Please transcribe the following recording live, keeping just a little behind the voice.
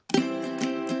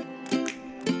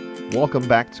Welcome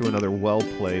back to another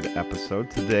well-played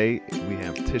episode. Today we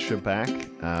have Tisha back.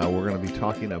 We're going to be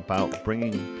talking about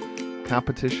bringing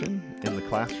competition in the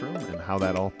classroom and how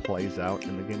that all plays out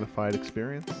in the gamified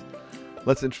experience.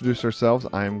 Let's introduce ourselves.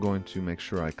 I am going to make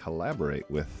sure I collaborate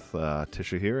with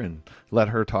Tisha here and let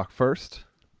her talk first.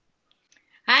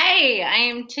 Hi, I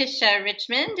am Tisha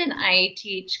Richmond, and I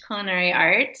teach culinary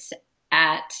arts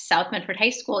at South Medford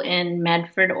High School in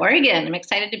Medford, Oregon. I'm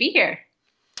excited to be here.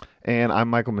 And I'm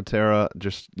Michael Matera,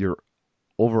 just your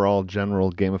overall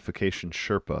general gamification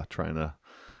Sherpa, trying to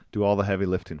do all the heavy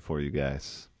lifting for you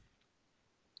guys.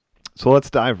 So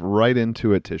let's dive right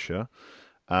into it, Tisha.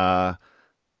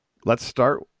 Let's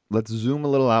zoom a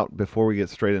little out before we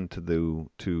get straight into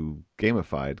to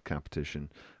gamified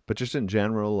competition. But just in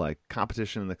general, like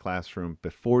competition in the classroom,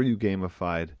 before you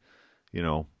gamified,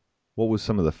 what was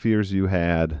some of the fears you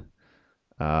had,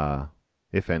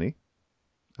 if any,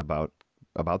 about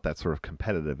that sort of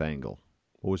competitive angle?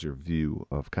 What was your view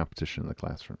of competition in the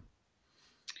classroom?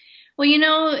 Well,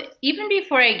 even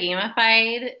before I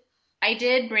gamified, I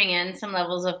did bring in some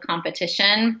levels of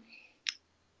competition.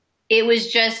 It was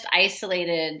just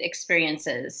isolated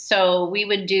experiences. So we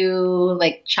would do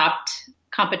like chopped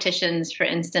competitions, for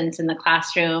instance, in the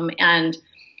classroom. And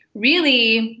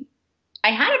really,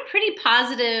 I had a pretty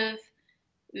positive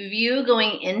view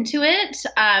going into it.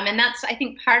 And that's, I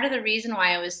think, part of the reason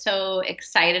why I was so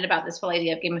excited about this whole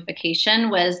idea of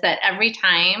gamification was that every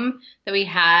time that we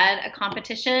had a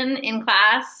competition in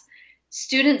class,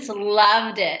 students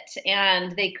loved it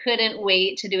and they couldn't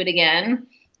wait to do it again.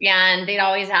 And they'd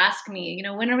always ask me,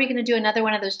 when are we going to do another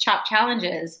one of those chop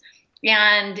challenges?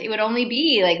 And it would only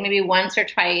be like maybe once or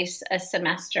twice a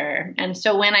semester. And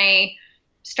so when I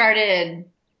started,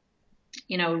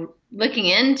 looking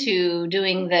into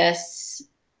doing this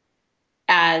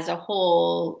as a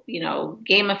whole,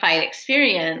 gamified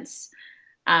experience,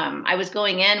 I was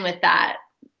going in with that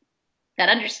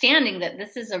understanding that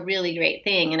this is a really great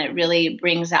thing and it really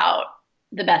brings out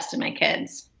the best in my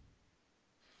kids.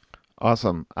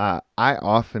 Awesome. I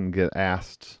often get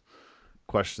asked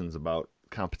questions about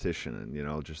competition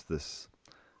and just this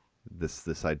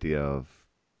idea of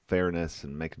fairness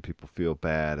and making people feel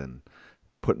bad and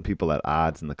putting people at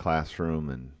odds in the classroom,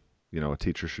 and a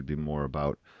teacher should be more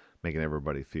about making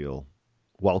everybody feel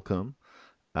welcome.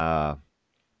 Uh,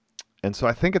 and so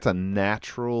I think it's a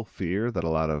natural fear that a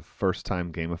lot of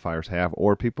first-time gamifiers have,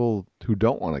 or people who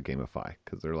don't want to gamify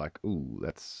because they're like, "Ooh,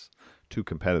 that's too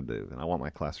competitive, and I want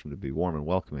my classroom to be warm and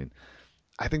welcoming."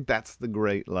 I think that's the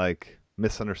great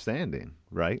misunderstanding,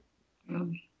 right?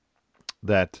 Mm.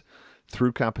 That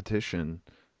through competition,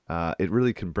 it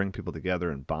really can bring people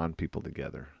together and bond people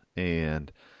together.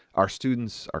 And our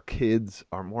students, our kids,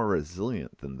 are more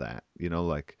resilient than that.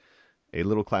 Like a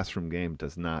little classroom game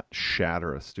does not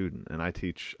shatter a student. And I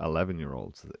teach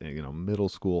 11-year-olds, middle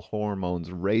school hormones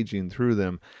raging through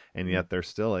them, and yet they're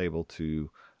still able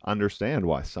to understand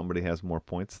why somebody has more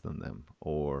points than them,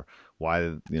 or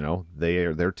why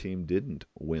their team didn't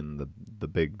win the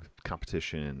big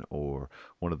competition or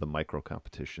one of the micro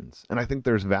competitions. And I think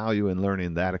there's value in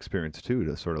learning that experience too,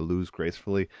 to sort of lose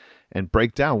gracefully and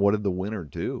break down what did the winner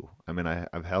do. I mean,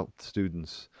 I've helped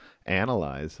students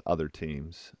analyze other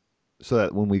teams so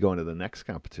that when we go into the next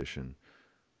competition,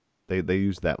 they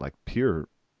use that like peer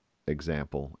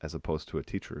example as opposed to a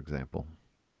teacher example.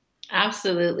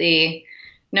 Absolutely.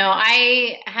 No,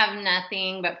 I have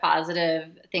nothing but positive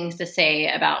things to say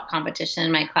about competition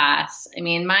in my class. I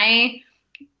mean, my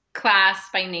class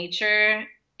by nature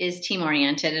is team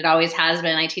oriented. It always has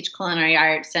been. I teach culinary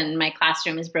arts, and my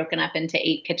classroom is broken up into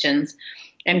 8 kitchens.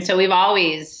 And so we've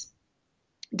always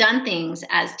done things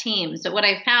as teams. But what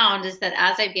I found is that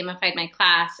as I've gamified my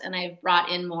class and I've brought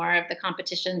in more of the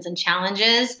competitions and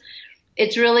challenges,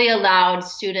 it's really allowed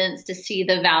students to see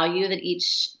the value that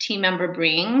each team member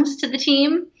brings to the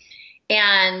team.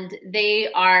 And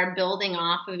they are building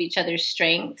off of each other's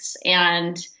strengths.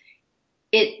 And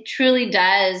it truly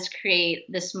does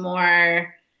create this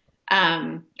more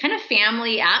kind of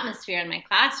family atmosphere in my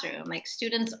classroom. Like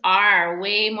students are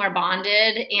way more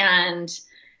bonded and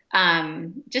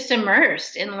just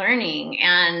immersed in learning,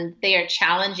 and they are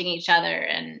challenging each other.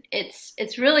 And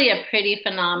it's really a pretty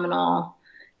phenomenal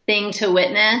thing to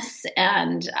witness.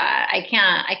 And I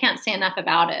can't say enough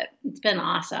about it. It's been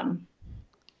awesome.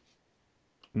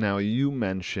 Now you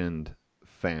mentioned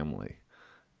family,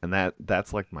 and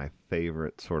that's like my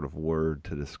favorite sort of word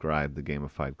to describe the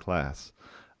gamified class.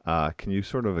 Can you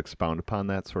sort of expound upon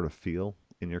that sort of feel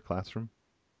in your classroom?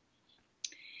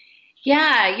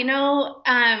 Yeah,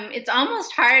 it's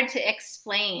almost hard to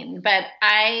explain, but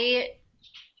I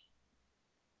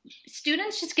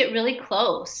students just get really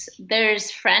close.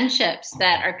 There's friendships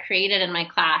that are created in my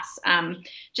class.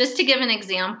 Just to give an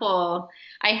example,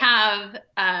 I have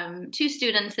two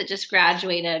students that just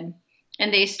graduated,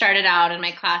 and they started out in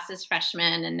my class as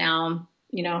freshmen, and now,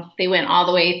 they went all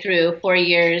the way through 4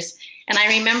 years. And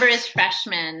I remember as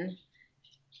freshmen,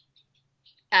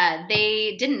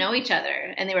 they didn't know each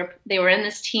other, and they were in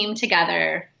this team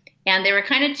together, and they were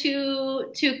kind of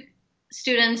two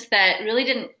students that really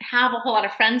didn't have a whole lot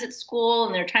of friends at school,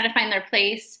 and they're trying to find their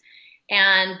place.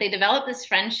 And they developed this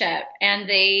friendship, and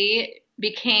they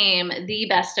became the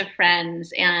best of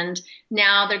friends. And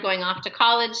now they're going off to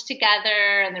college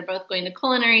together, and they're both going to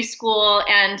culinary school.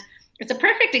 And it's a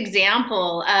perfect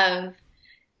example of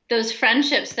those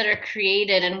friendships that are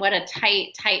created, and what a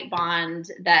tight bond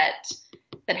that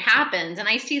happens. And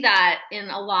I see that in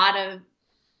a lot of,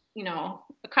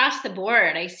 across the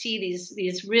board. I see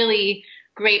these really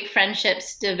great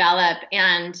friendships develop,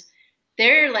 and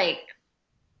they're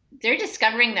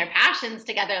discovering their passions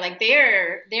together. Like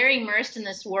they're immersed in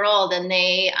this world, and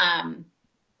they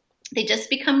just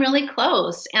become really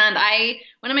close. And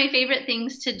one of my favorite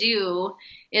things to do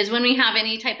is when we have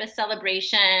any type of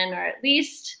celebration, or at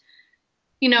least,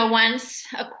 once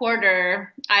a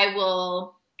quarter, I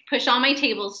will push all my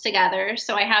tables together.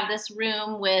 So I have this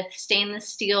room with stainless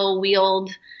steel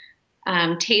wheeled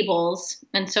tables.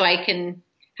 And so I can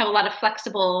have a lot of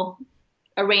flexible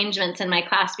arrangements in my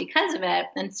class because of it.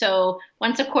 And so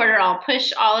once a quarter, I'll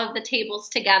push all of the tables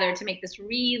together to make this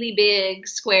really big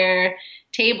square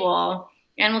table.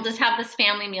 And we'll just have this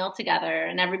family meal together,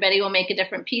 and everybody will make a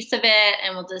different piece of it,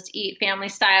 and we'll just eat family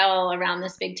style around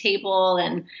this big table.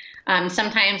 And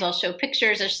sometimes I'll show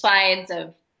pictures or slides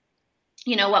of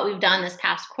what we've done this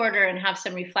past quarter, and have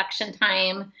some reflection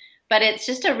time. But it's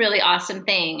just a really awesome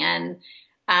thing. And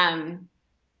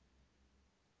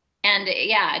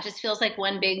yeah, it just feels like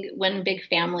one big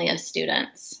family of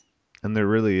students. And there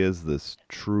really is this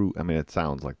true, I mean, it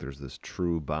sounds like there's this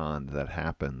true bond that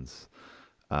happens.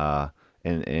 Uh,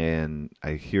 and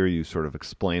I hear you sort of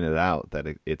explain it out that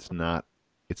it's not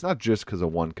just because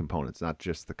of one component. It's not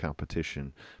just the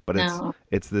competition, but No.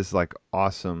 it's this like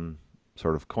awesome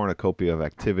sort of cornucopia of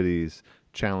activities,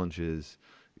 challenges,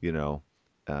 you know,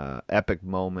 epic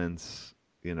moments,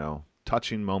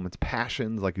 touching moments,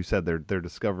 passions. Like you said, they're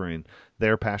discovering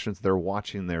their passions. They're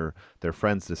watching their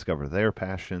friends discover their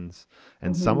passions,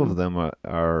 and some Hmm. of them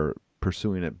are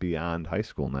pursuing it beyond high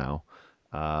school now,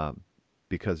 uh,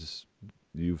 because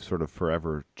you've sort of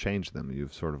forever changed them.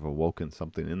 You've sort of awoken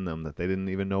something in them that they didn't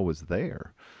even know was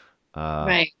there, uh,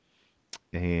 Right.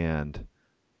 and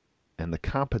and the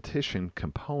competition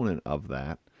component of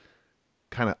that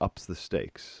kind of ups the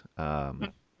stakes.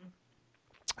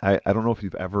 I don't know if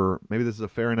you've ever, maybe this is a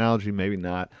fair analogy, maybe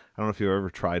not. I don't know if you've ever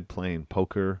tried playing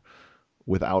poker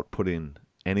without putting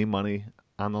any money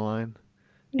on the line.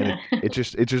 And Yeah. it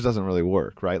just doesn't really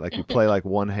work, right? Like you play like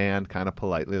one hand kind of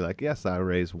politely, like, yes, I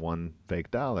raise one fake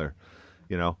dollar,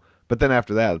 you know. But then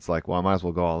after that, it's like, well, I might as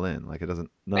well go all in. Like it doesn't,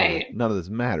 Right. none of this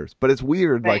matters. But it's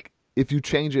weird, Right. like if you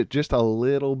change it just a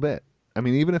little bit. I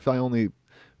mean, even if I only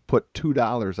put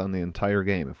 $2 on the entire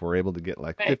game, if we're able to get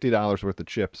like Right. $50 worth of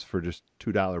chips for just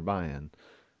 $2 buy-in,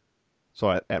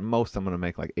 so at most I'm gonna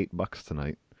make like $8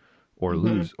 tonight, or Hmm.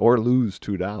 lose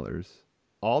 $2.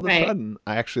 All of a Right. sudden,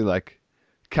 I actually like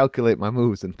calculate my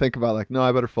moves and think about like, no,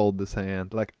 I better fold this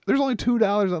hand. Like, there's only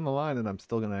 $2 on the line, and I'm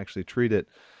still gonna actually treat it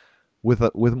with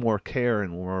more care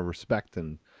and more respect,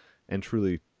 and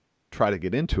truly try to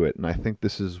get into it. And I think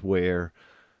this is where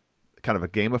kind of a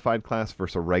gamified class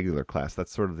versus a regular class.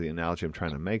 That's sort of the analogy I'm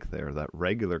trying to make there. That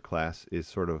regular class is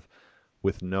sort of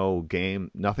with no game,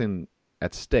 nothing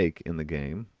at stake in the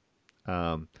game.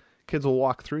 Um, Kids will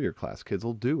walk through your class. Kids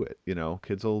will do it.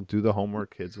 Kids will do the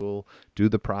homework. Kids will do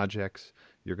the projects.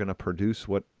 You're going to produce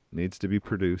what needs to be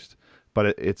produced, but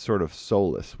it's sort of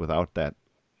soulless without that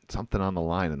something on the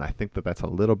line. And I think that that's a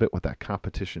little bit what that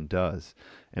competition does,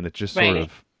 and Right.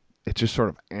 it just sort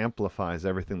of amplifies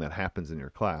everything that happens in your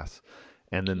class.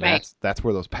 And then Right. that's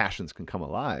where those passions can come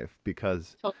alive,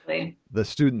 because Totally. the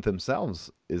student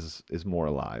themselves is more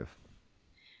alive.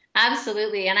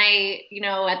 Absolutely. And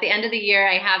at the end of the year,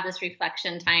 I have this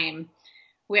reflection time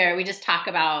where we just talk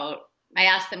about, I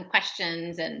ask them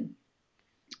questions, and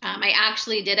I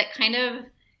actually did it kind of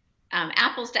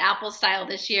apples to apples style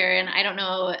this year. And I don't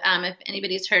know if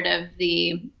anybody's heard of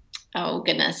oh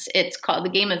goodness, it's called the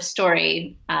Game of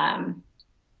Story.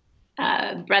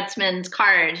 Bretzman's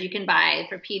cards you can buy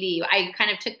for PD. I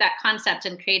kind of took that concept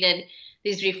and created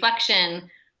these reflection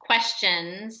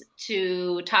questions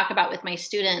to talk about with my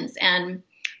students. And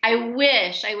I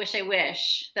wish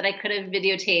that I could have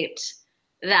videotaped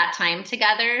that time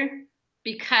together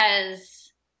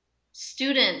because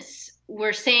students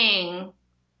were saying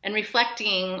and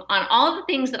reflecting on all of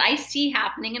the things that I see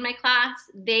happening in my class.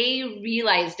 They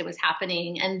realized it was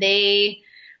happening, and they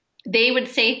would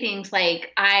say things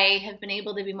like, I have been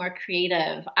able to be more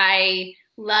creative. I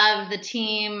love the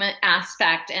team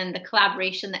aspect and the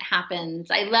collaboration that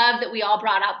happens. I love that we all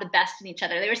brought out the best in each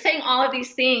other. They were saying all of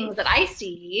these things that I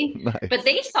see, but Nice.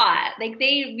 they saw it. Like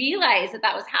they realized that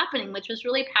that was happening, which was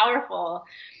really powerful.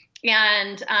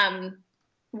 And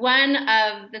one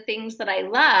of the things that I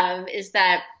love is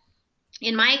that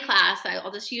in my class,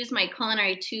 I'll just use my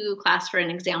culinary two class for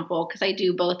an example, because I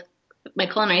do both my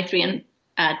culinary three and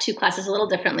two classes a little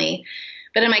differently.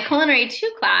 But in my culinary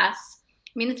two class,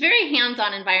 I mean, it's very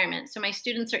hands-on environment. So my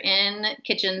students are in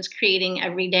kitchens creating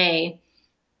every day.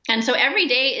 And so every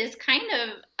day is kind of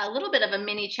a little bit of a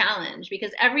mini challenge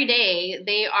because every day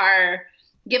they are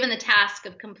given the task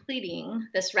of completing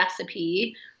this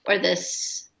recipe or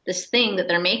this thing that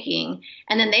they're making,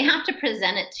 and then they have to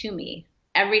present it to me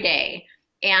every day.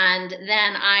 And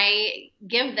then I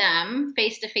give them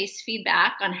face-to-face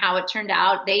feedback on how it turned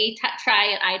out. They try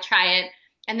it, I try it,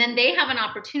 and then they have an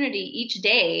opportunity each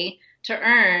day to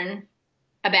earn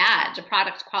a badge, a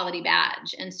product quality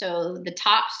badge. And so the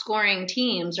top scoring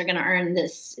teams are going to earn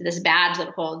this badge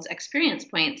that holds experience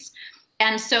points.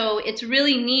 And so it's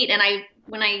really neat. And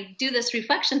when I do this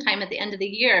reflection time at the end of the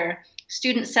year,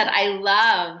 students said, I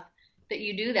love that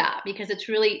you do that because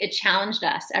it challenged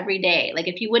us every day. Like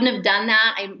if you wouldn't have done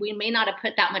that, we may not have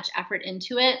put that much effort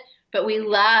into it, but we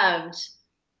loved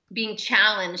being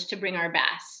challenged to bring our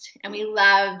best. And we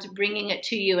loved bringing it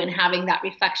to you and having that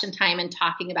reflection time and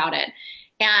talking about it.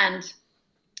 And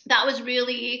that was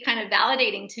really kind of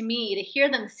validating to me to hear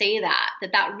them say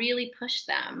that really pushed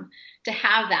them to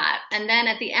have that. And then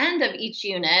at the end of each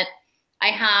unit, I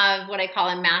have what I call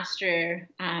a master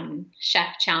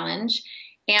chef challenge.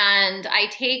 And I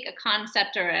take a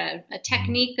concept or a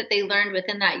technique that they learned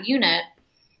within that unit,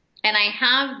 and I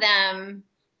have them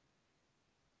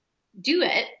do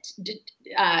that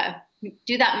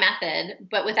method,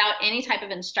 but without any type of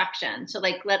instruction. So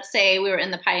like, let's say we were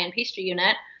in the pie and pastry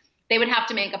unit, they would have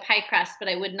to make a pie crust, but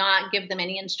I would not give them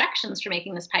any instructions for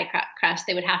making this pie crust.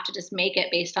 They would have to just make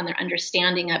it based on their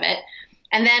understanding of it.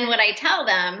 And then what I tell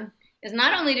them is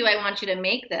not only do I want you to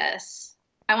make this,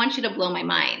 I want you to blow my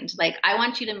mind. Like I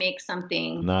want you to make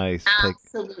something Nice.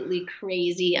 absolutely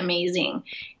crazy, amazing.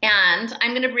 And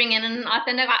I'm going to bring in an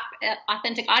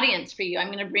authentic audience for you. I'm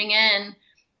going to bring in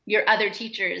your other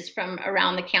teachers from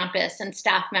around the campus and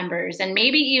staff members, and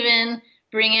maybe even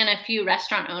bring in a few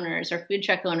restaurant owners or food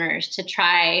truck owners to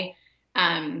try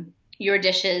your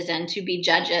dishes and to be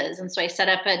judges. And so I set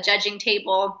up a judging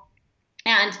table.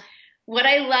 And what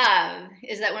I love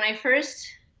is that when I first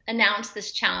announce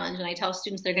this challenge and I tell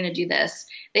students they're going to do this,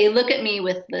 they look at me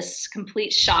with this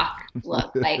complete shock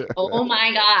look, like, oh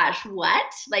my gosh,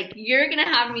 what? Like, you're going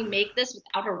to have me make this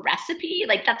without a recipe?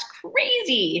 Like, that's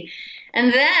crazy.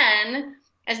 And then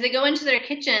as they go into their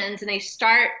kitchens and they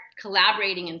start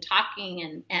collaborating and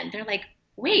talking, and they're like,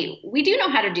 wait, we do know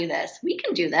how to do this. We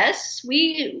can do this.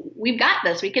 We've got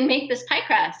this. We can make this pie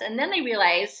crust. And then they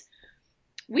realize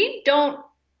we don't,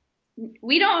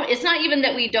 it's not even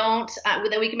that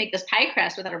that we can make this pie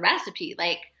crust without a recipe.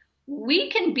 Like we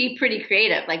can be pretty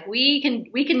creative. Like we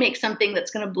can make something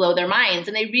that's going to blow their minds.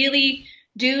 And they really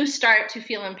do start to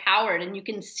feel empowered, and you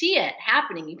can see it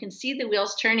happening. You can see the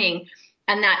wheels turning,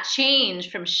 and that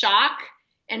change from shock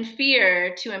and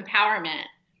fear to empowerment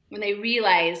when they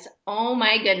realize, oh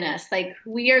my goodness, like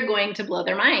we are going to blow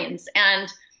their minds.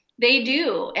 And they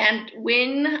do. And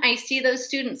when I see those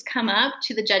students come up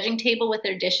to the judging table with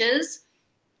their dishes,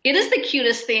 it is the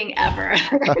cutest thing ever.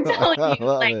 I'm telling I you,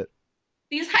 love like it.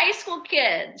 these high school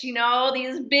kids,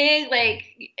 these big, like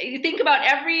you think about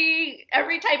every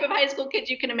type of high school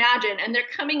kids you can imagine, and they're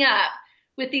coming up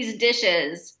with these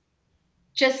dishes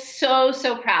just so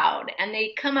proud. And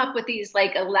they come up with these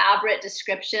like elaborate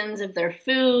descriptions of their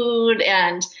food,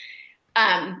 and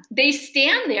they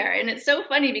stand there, and it's so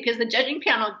funny because the judging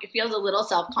panel feels a little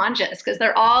self-conscious because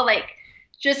they're all like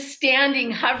just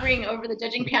standing, hovering over the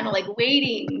judging panel, like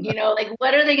waiting, like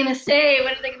what are they going to say?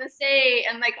 What are they going to say?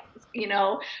 And like,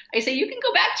 I say, you can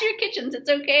go back to your kitchens. It's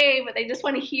okay. But they just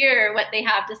want to hear what they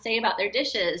have to say about their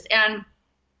dishes. And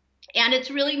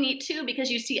it's really neat too,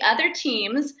 because you see other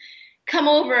teams come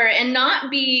over and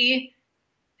not be,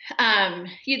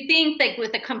 you'd think like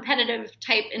with a competitive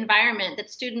type environment that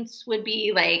students would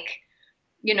be like,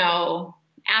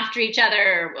 after each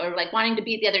other or like wanting to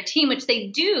beat the other team, which they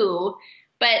do.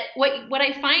 But what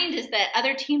I find is that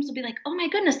other teams will be like, "Oh my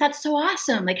goodness, that's so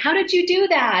awesome! Like, how did you do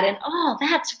that?" And oh,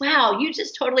 that's wow, you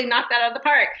just totally knocked that out of the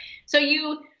park. So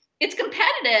it's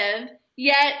competitive,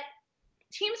 yet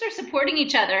teams are supporting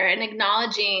each other and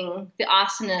acknowledging the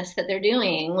awesomeness that they're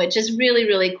doing, which is really,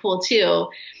 really cool too.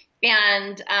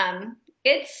 And I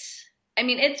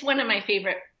mean, it's one of my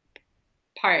favorite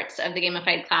parts of the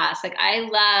gamified class. Like, I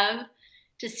love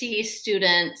to see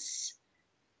students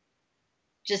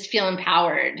just feel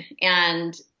empowered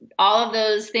and all of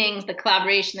those things, the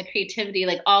collaboration, the creativity,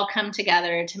 like all come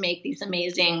together to make these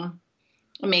amazing,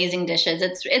 amazing dishes.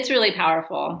 It's really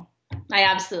powerful. I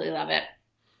absolutely love it.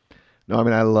 No, I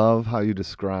mean I love how you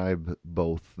describe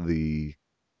both the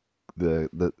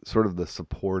sort of the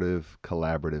supportive,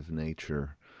 collaborative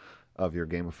nature of your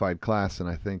gamified class, and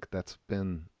I think that's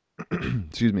been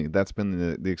excuse me, that's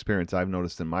been the experience I've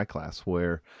noticed in my class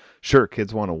where sure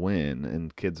kids want to win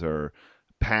and kids are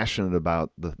passionate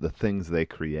about the things they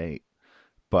create,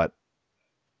 but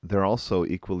they're also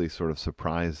equally sort of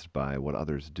surprised by what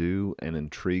others do and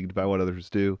intrigued by what others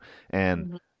do. And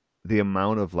Mhm. the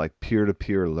amount of like peer to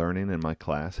peer learning in my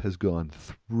class has gone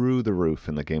through the roof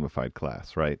in the gamified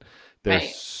class, right? There's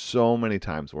Right. so many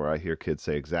times where I hear kids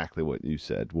say exactly what you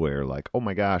said, where like, oh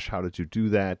my gosh, how did you do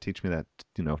that? Teach me that,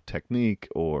 technique,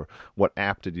 or what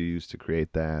app did you use to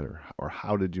create that, or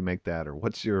how did you make that, or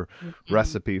what's your Mhm.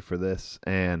 recipe for this?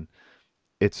 And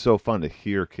it's so fun to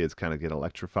hear kids kind of get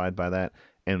electrified by that.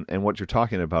 And what you're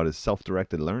talking about is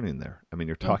self-directed learning there. I mean,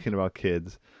 you're talking Mhm. about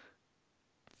kids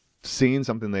seeing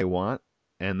something they want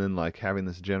and then like having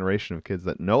this generation of kids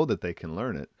that know that they can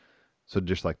learn it. So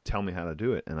just like tell me how to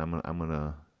do it and I'm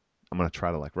gonna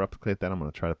try to like replicate that. I'm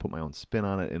gonna try to put my own spin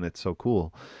on it and it's so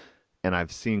cool. And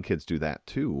I've seen kids do that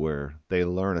too, where they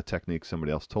learn a technique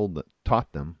somebody else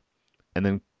taught them and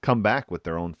then come back with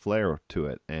their own flair to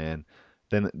it. And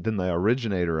then the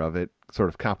originator of it sort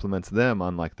of compliments them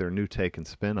on like their new take and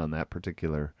spin on that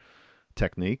particular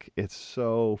technique. It's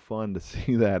so fun to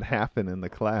see that happen in the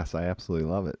class. I absolutely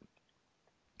love it.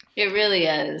 It really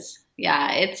is.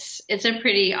 Yeah, it's a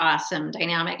pretty awesome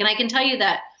dynamic. And I can tell you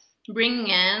that bringing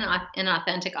in an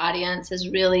authentic audience has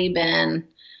really been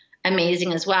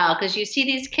amazing as well because you see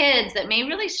these kids that may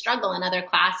really struggle in other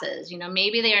classes. You know,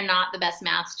 maybe they are not the best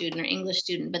math student or English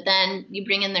student, but then you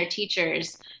bring in their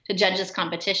teachers to judge this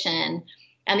competition,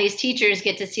 and these teachers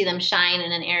get to see them shine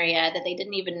in an area that they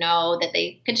didn't even know that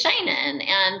they could shine in.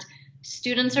 And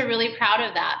students are really proud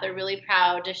of that. They're really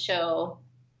proud to show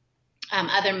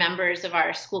other members of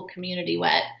our school community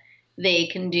what they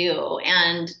can do.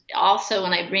 And also,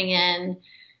 when I bring in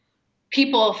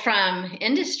people from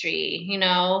industry,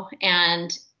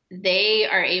 and they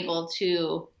are able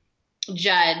to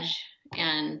judge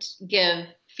and give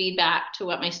feedback to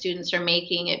what my students are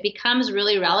making, it becomes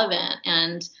really relevant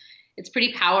and it's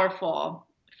pretty powerful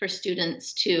for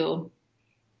students to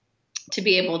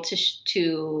be able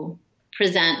to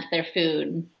present their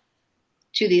food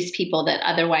to these people that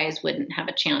otherwise wouldn't have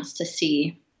a chance to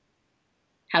see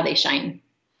how they shine.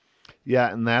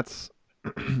 Yeah, and that's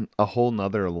a whole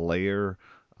nother layer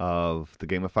of the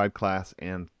gamified class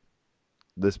and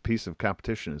this piece of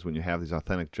competition is when you have these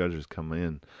authentic judges come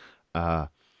in. Uh,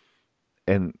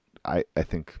 and I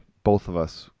think both of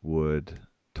us would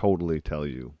totally tell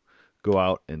you go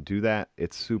out and do that.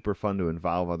 It's super fun to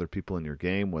involve other people in your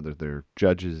game, whether they're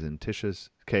judges in Tisha's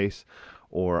case,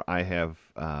 or I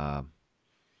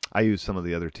use some of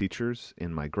the other teachers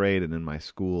in my grade and in my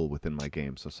school within my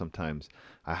game. So sometimes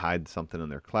I hide something in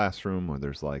their classroom or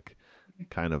there's like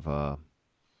kind of a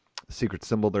secret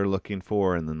symbol they're looking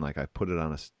for, and then like I put it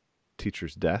on a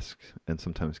teacher's desk, and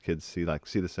sometimes kids see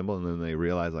the symbol, and then they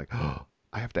realize like, oh,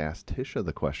 I have to ask Tisha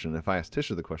the question. If I ask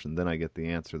Tisha the question, then I get the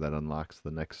answer that unlocks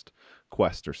the next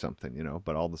quest or something.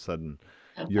 But all of a sudden,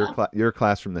 your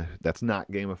classroom that's not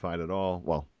gamified at all.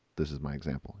 Well, this is my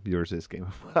example. Yours is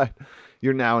gamified.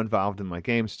 You're now involved in my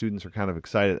game. Students are kind of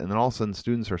excited, and then all of a sudden,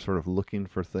 students are sort of looking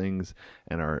for things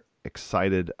and are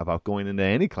excited about going into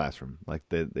any classroom. Like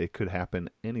they could happen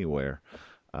anywhere.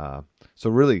 Uh, so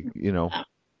really,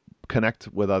 connect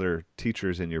with other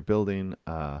teachers in your building,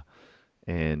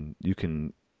 and you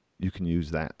can use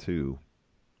that too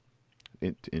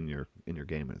in your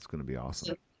game, and it's going to be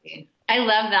awesome. Absolutely. I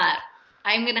love that.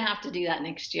 I'm going to have to do that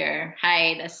next year.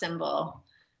 Hide a symbol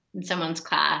in someone's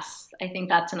class. I think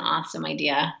that's an awesome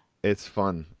idea. It's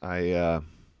fun.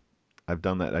 I've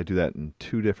done that. I do that in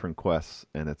two different quests,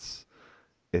 and it's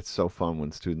so fun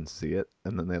when students see it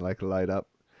and then they like light up.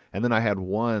 And then I had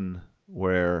one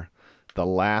where the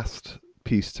last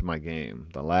piece to my game,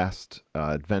 the last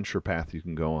adventure path you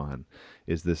can go on,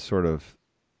 is this sort of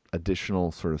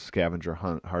additional sort of scavenger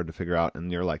hunt hard to figure out,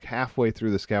 and you're like halfway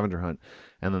through the scavenger hunt,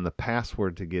 and then the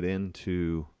password to get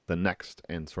into the next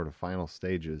and sort of final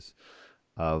stages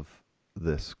of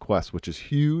this quest, which is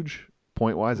huge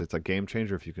point wise. It's a game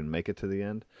changer if you can make it to the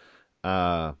end.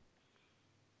 Uh,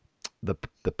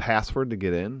 the password to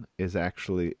get in is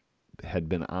actually had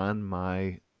been on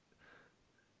my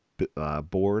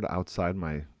board outside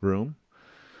my room.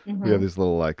 We have Hmm. these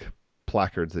little like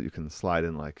placards that you can slide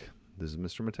in, like this is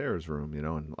Mr. Matera's room, you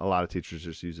know, and a lot of teachers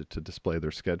just use it to display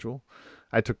their schedule.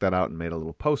 I took that out and made a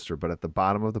little poster, but at the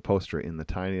bottom of the poster, in the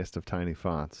tiniest of tiny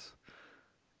fonts,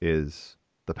 is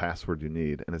the password you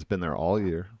need, and it's been there all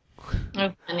year.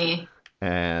 Oh, funny.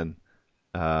 And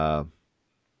uh,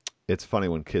 it's funny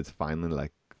when kids finally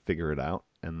like figure it out,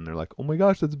 and they're like, "Oh my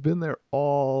gosh, that's been there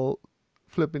all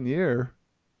flipping year,"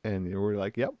 and we're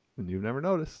like, "Yep," and you've never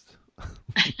noticed.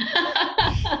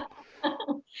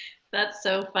 That's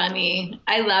so funny.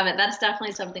 I love it. That's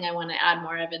definitely something I want to add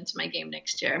more of into my game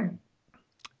next year.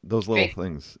 Those little Great.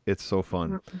 things, it's so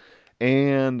fun.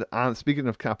 And speaking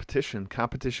of competition,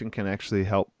 competition can actually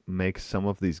help make some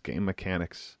of these game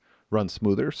mechanics run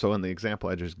smoother. So in the example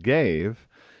I just gave,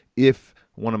 if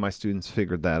one of my students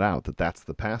figured that out, that that's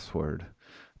the password,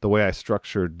 the way I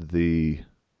structured the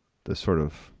sort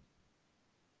of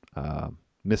uh,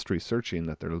 mystery searching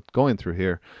that they're going through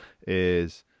here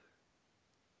is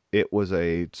it was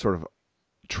a sort of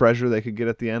treasure they could get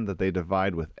at the end that they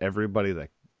divide with everybody that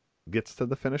gets to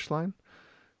the finish line.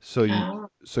 So you Oh.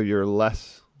 so you're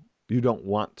less, you don't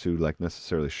want to like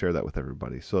necessarily share that with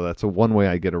everybody. So that's a one way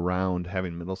I get around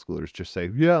having middle schoolers just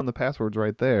say, "Yeah, and the password's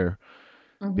right there,"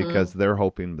 because Hmm. they're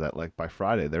hoping that like by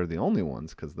Friday they're the only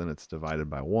ones, because then it's divided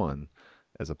by 1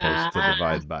 as opposed to Ah,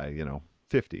 divide by,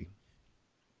 50.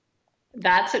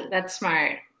 that's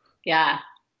smart. Yeah.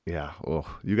 Yeah, well,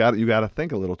 you got to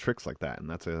think of little tricks like that, and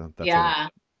Yeah.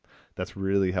 that's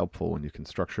really helpful when you can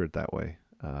structure it that way.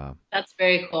 That's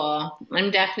very cool.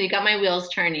 I'm definitely got my wheels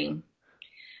turning.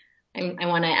 I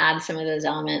want to add some of those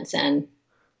elements in.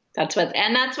 That's what,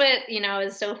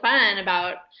 is so fun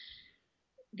about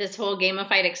this whole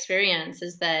gamified experience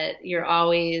is that you're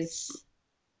always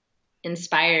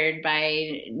inspired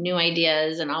by new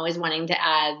ideas and always wanting to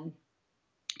add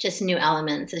just new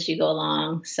elements as you go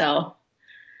along. So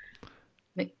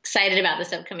I'm excited about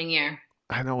this upcoming year.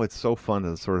 I know it's so fun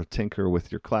to sort of tinker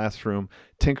with your classroom,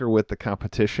 tinker with the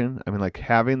competition. I mean, like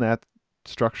having that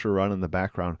structure run in the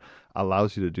background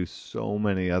allows you to do so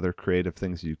many other creative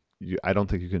things I don't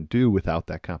think you can do without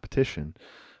that competition.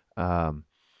 Um,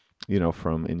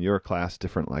 from in your class,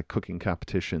 different like cooking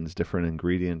competitions, different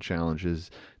ingredient challenges,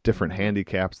 different Mhm.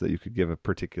 handicaps that you could give a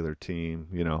particular team.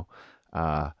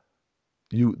 Uh,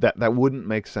 that wouldn't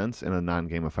make sense in a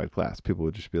non-gamified class. People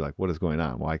would just be like, "What is going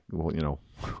on? Why, well,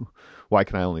 why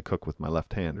can I only cook with my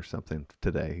left hand or something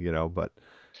today?" But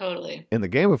Totally. in the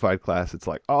gamified class, it's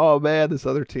like, "Oh man, this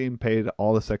other team paid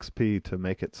all this XP to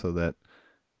make it so that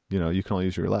you can only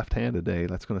use your left hand today.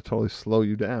 That's going to totally slow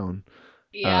you down."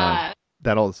 Um, Yeah.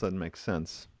 that all of a sudden makes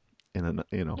sense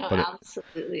No, but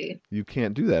absolutely. you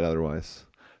can't do that otherwise.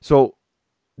 So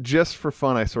just for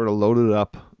fun, I sort of loaded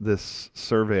up this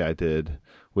survey I did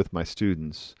with my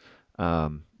students,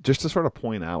 just to sort of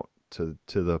point out to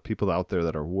the people out there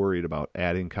that are worried about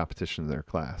adding competition to their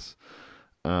class.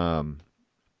 Um,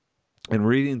 and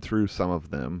reading through some of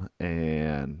them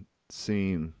and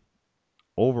seeing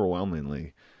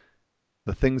overwhelmingly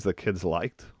the things that kids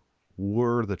liked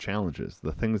were the challenges.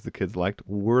 The things the kids liked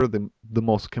were the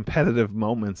most competitive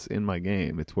moments in my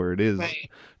game. It's where it is Right.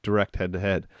 direct head to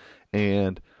head.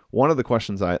 And one of the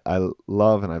questions I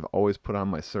love and I've always put on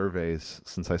my surveys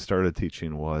since I started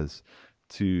teaching was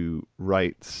to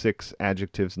write 6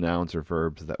 adjectives, nouns, or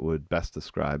verbs that would best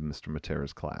describe Mr.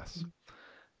 Matera's class.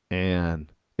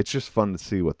 And it's just fun to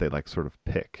see what they like sort of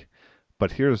pick.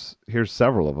 But here's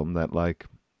several of them that like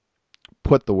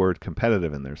put the word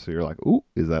competitive in there. So you're like, ooh,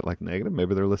 is that like negative?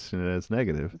 Maybe they're listing it as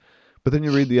negative. But then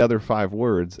you read the other 5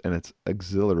 words and it's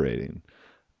exhilarating,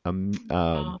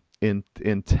 Oh,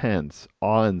 intense,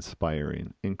 awe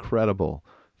inspiring, incredible,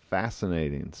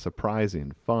 fascinating,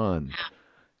 surprising, fun,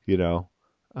 you know.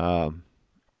 Um,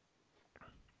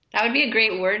 that would be a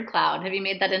great word cloud. Have you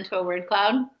made that into a word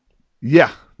cloud?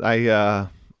 yeah, a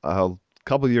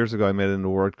couple of years ago I made it into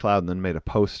word cloud and then made a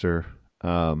poster.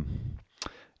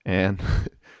 And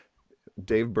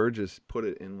Dave Burgess put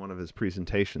it in one of his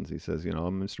presentations. He says,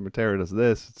 Mr. Matera does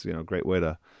this. It's a great way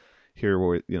to hear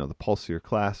where the pulse of your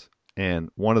class. And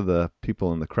one of the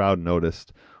people in the crowd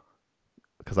noticed,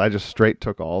 because I just straight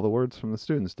took all the words from the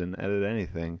students, didn't edit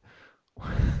anything.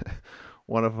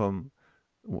 One of them,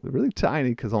 really tiny,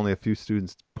 because only a few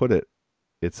students put it.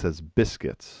 it says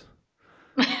biscuits.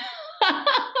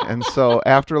 And so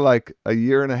after like a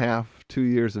year and a half, 2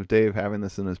 years of Dave having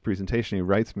this in his presentation, he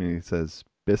writes me and he says,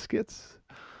 "Biscuits?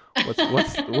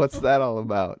 What's that all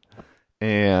about?"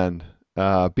 And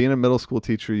being a middle school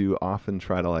teacher, you often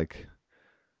try to like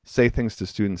say things to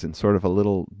students in sort of a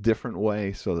little different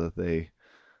way so that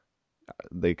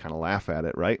they kind of laugh at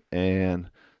it, right?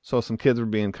 And so some kids were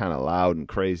being kind of loud and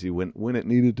crazy when it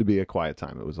needed to be a quiet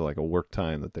time. It was like a work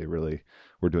time that they really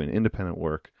were doing independent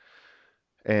work.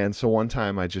 And so one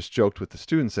time I just joked with the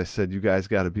students. I said, "You guys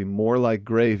got to be more like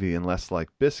gravy and less like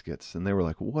biscuits." And they were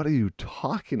like, "What are you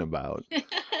talking about?"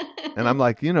 And I'm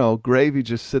like, gravy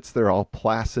just sits there all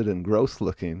placid and gross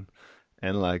looking.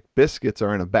 And like biscuits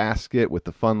are in a basket with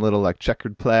the fun little like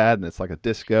checkered plaid, and it's like a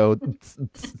disco.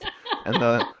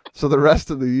 And so the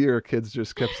rest of the year, kids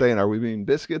just kept saying, "Are we being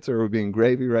biscuits or are we being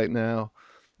gravy right now?"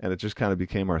 And it just kind of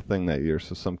became our thing that year.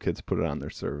 So some kids put it on their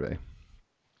survey.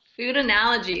 Food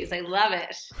analogies. I love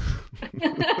it.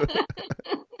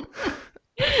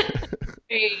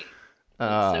 Great. That's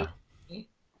uh,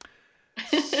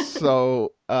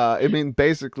 so funny. I mean,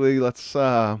 basically, let's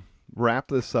wrap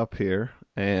this up here,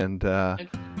 and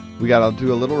we got to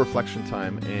do a little reflection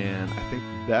time. And I think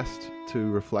best to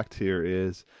reflect here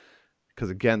is because,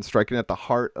 again, striking at the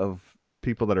heart of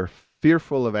people that are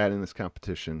fearful of adding this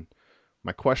competition.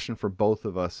 My question for both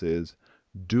of us is,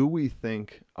 do we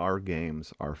think our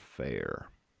games are fair?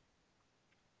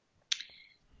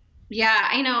 Yeah,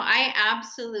 I know. I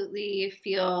absolutely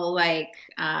feel like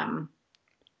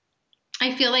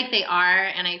I feel like they are,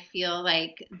 and I feel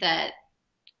like that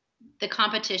the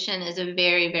competition is a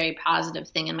very, very positive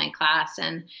thing in my class.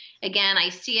 And again, I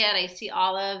see it. I see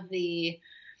all of the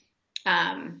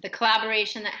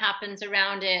collaboration that happens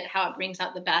around it, how it brings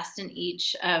out the best in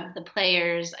each of the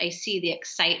players. I see the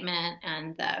excitement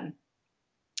and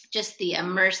just the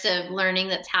immersive learning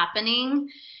that's happening.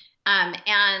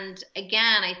 And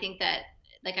again, I think that,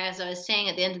 like as I was saying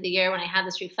at the end of the year when I had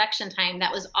this reflection time,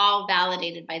 that was all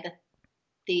validated by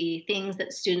the things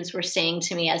that students were saying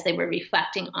to me as they were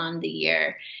reflecting on the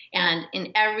year. And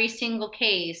in every single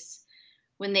case,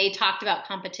 when they talked about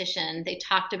competition, they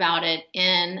talked about it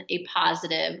in a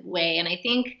positive way. And I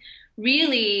think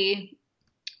really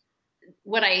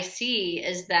what I see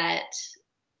is that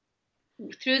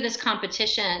through this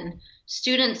competition,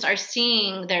 students are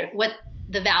seeing what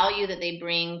the value that they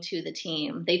bring to the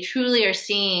team. They truly are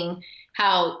seeing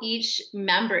how each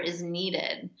member is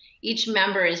needed. Each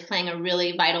member is playing a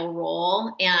really vital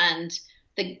role, and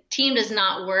the team does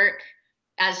not work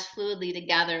as fluidly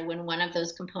together when one of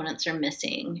those components are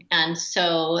missing. And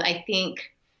so I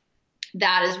think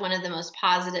that is one of the most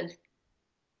positive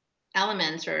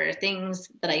elements or things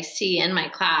that I see in my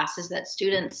class is that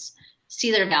students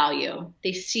see their value.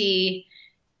 They see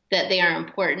that they are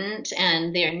important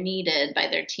and they're needed by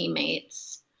their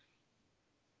teammates.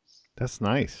 That's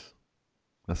nice.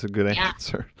 That's a good Yeah.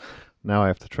 answer. Now I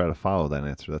have to try to follow that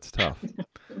answer. That's tough.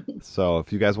 So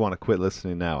if you guys want to quit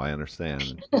listening now, I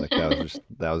understand. Like that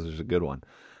was just a good one.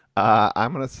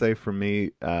 I'm gonna say for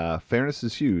me, fairness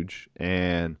is huge,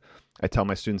 and I tell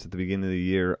my students at the beginning of the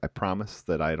year, I promise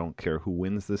that I don't care who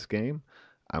wins this game.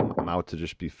 I'm out to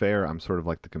just be fair. I'm sort of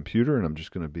like the computer, and I'm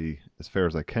just gonna be as fair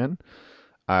as I can.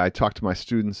 I talk to my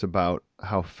students about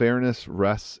how fairness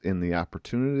rests in the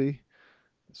opportunity.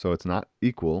 So it's not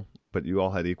equal, but you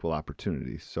all had equal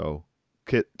opportunities. So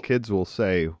kids will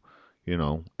say,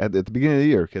 at the beginning of the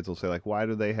year, kids will say, like, "Why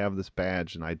do they have this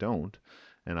badge and I don't?"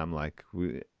 And I'm like,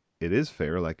 it is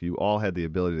fair. Like, you all had the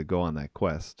ability to go on that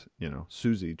quest.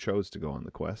 Susie chose to go on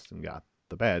the quest and got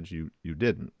the badge. You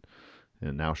didn't.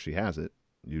 And now she has it.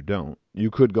 You don't. You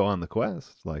could go on the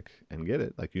quest, like, and get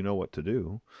it. Like, you know what to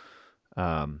do.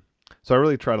 Um, so I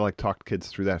really try to like talk kids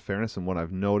through that fairness. And what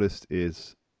I've noticed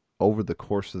is over the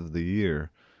course of the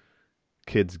year,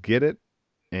 kids get it.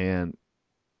 And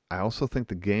I also think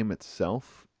the game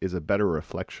itself is a better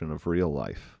reflection of real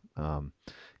life.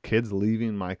 Kids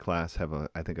leaving my class have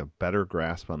I think, a better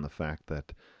grasp on the fact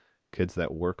that kids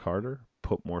that work harder,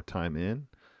 put more time in,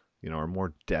 are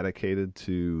more dedicated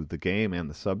to the game and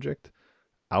the subject,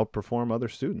 outperform other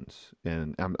students.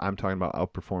 And I'm talking about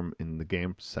outperform in the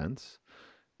game sense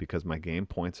because my game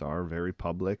points are very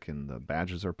public and the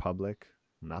badges are public,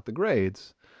 not the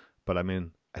grades. But I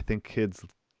mean, I think kids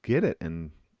get it, and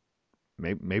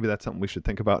maybe that's something we should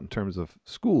think about in terms of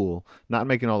school, not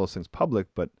making all those things public,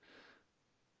 but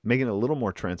making it a little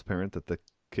more transparent that the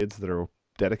kids that are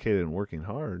dedicated and working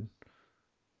hard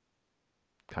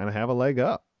kind of have a leg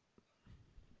up.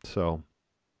 So,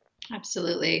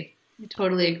 Absolutely. I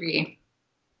totally agree.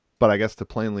 but I guess to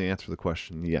plainly answer the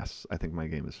question, yes, I think my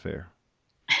game is fair.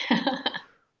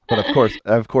 But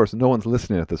of course, no one's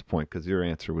listening at this point because your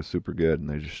answer was super good,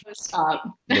 and Stop.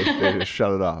 they just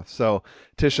shut it off. So,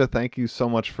 Tisha, thank you so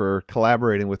much for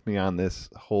collaborating with me on this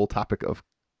whole topic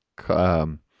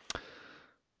um,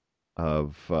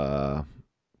 of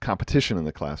competition in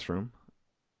the classroom.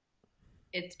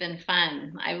 It's been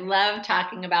fun. I love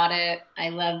talking about it. I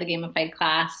love the gamified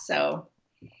class. So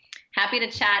happy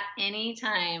to chat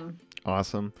anytime.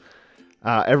 Awesome.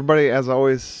 Everybody, as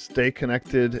always, stay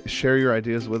connected. Share your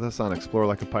ideas with us on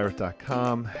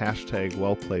explorelikeapirate.com. Hashtag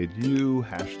wellplayedyou.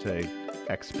 Hashtag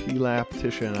XPLAP.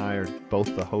 Tisha and I are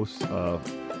both the hosts of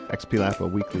XPLAP, a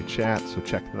weekly chat, so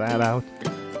check that out.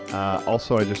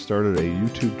 Also, I just started a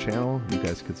YouTube channel. You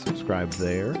guys could subscribe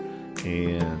there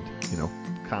and,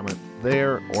 comment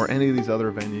there or any of these other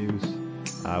venues.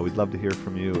 We'd love to hear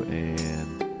from you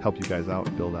and help you guys out,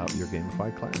 build out your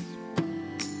gamified class.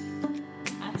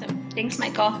 Awesome. Thanks,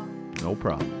 Michael. No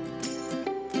problem.